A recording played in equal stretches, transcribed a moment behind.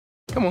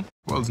Come on.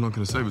 World's not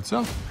going to save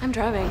itself. I'm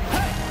driving.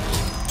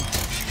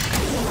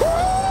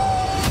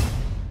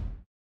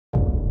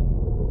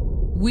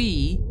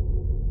 We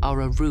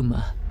are a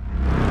rumor.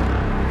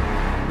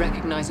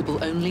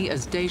 Recognizable only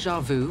as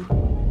déjà vu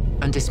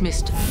and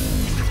dismissed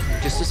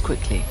just as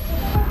quickly.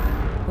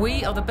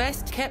 We are the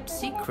best kept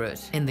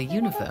secret in the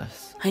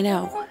universe. I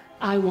know.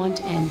 I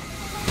want in.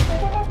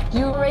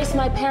 You erased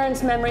my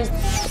parents' memories,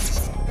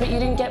 but you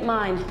didn't get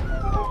mine.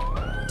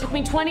 It took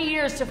me 20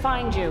 years to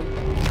find you.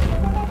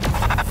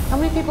 How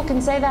many people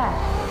can say that?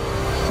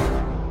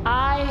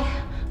 I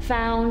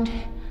found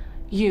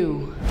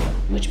you,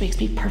 which makes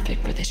me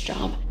perfect for this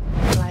job.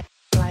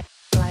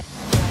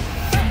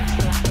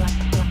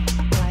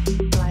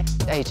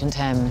 Agent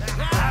M,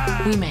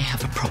 we may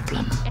have a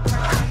problem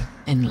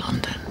in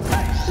London.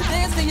 The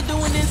dance that you're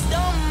doing is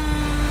dumb.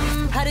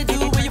 How to do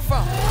it where you're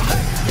from.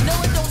 You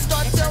know it don't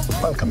start till.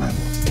 Welcome, man.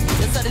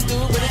 That's how to do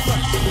it where they're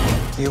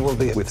from. You will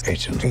be with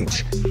Agent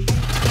H.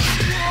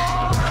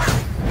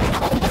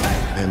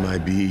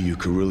 MIB, you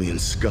Carillion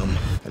scum.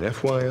 And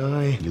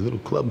FYI, your little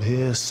club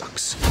here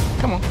sucks.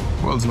 Come on.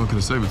 World's not going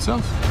to save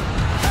itself.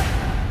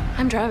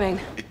 I'm driving.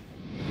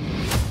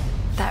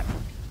 That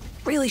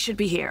really should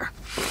be here.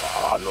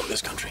 Oh, not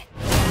this country.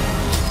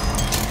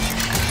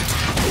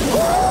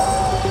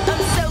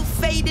 I'm so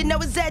faded, no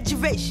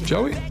exaggeration.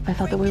 Joey? I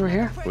thought that we were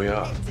here. We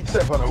are.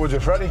 Step on it, would you,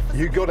 Freddy?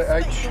 You go to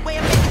H. The way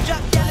I make it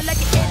drop down like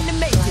an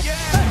animation.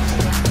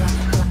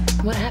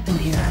 What happened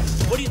here?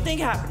 What do you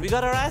think happened? We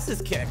got our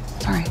asses kicked.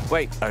 Sorry.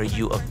 Wait, are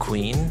you a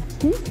queen?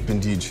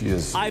 Indeed, she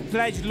is. I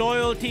pledge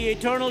loyalty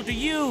eternal to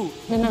you.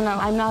 No,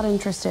 I'm not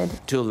interested.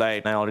 Too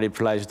late. I already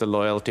pledged the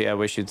loyalty. I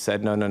wish you'd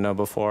said no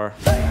before.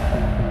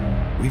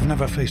 We've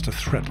never faced a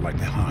threat like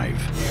the Hive.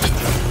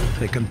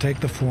 They can take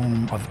the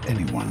form of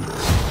anyone.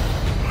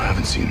 I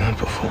haven't seen that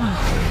before.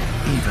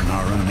 Even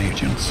our own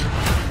agents.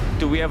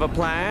 Do we have a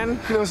plan?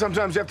 You know,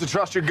 sometimes you have to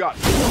trust your gut.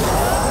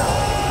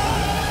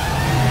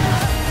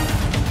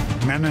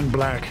 Men in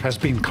Black has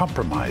been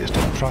compromised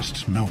and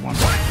trusts no one.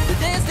 The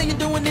dance that you're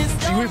doing is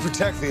dumb. We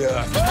protect the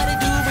Earth. How to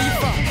do it where you're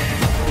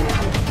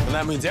from. And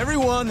that means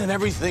everyone and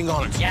everything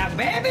on it. Yeah,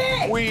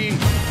 baby! We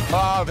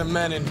are the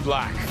men in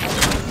black.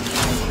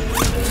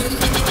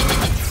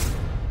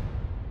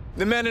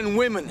 The men and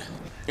women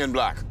in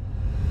black.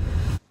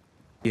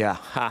 Yeah,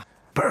 ha.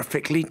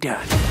 Perfectly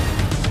done.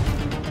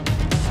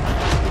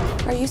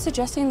 Are you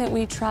suggesting that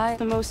we try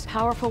the most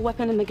powerful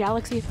weapon in the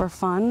galaxy for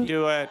fun?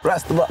 Do it.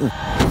 Press the button.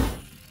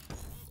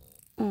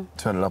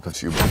 Turn it up a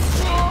few.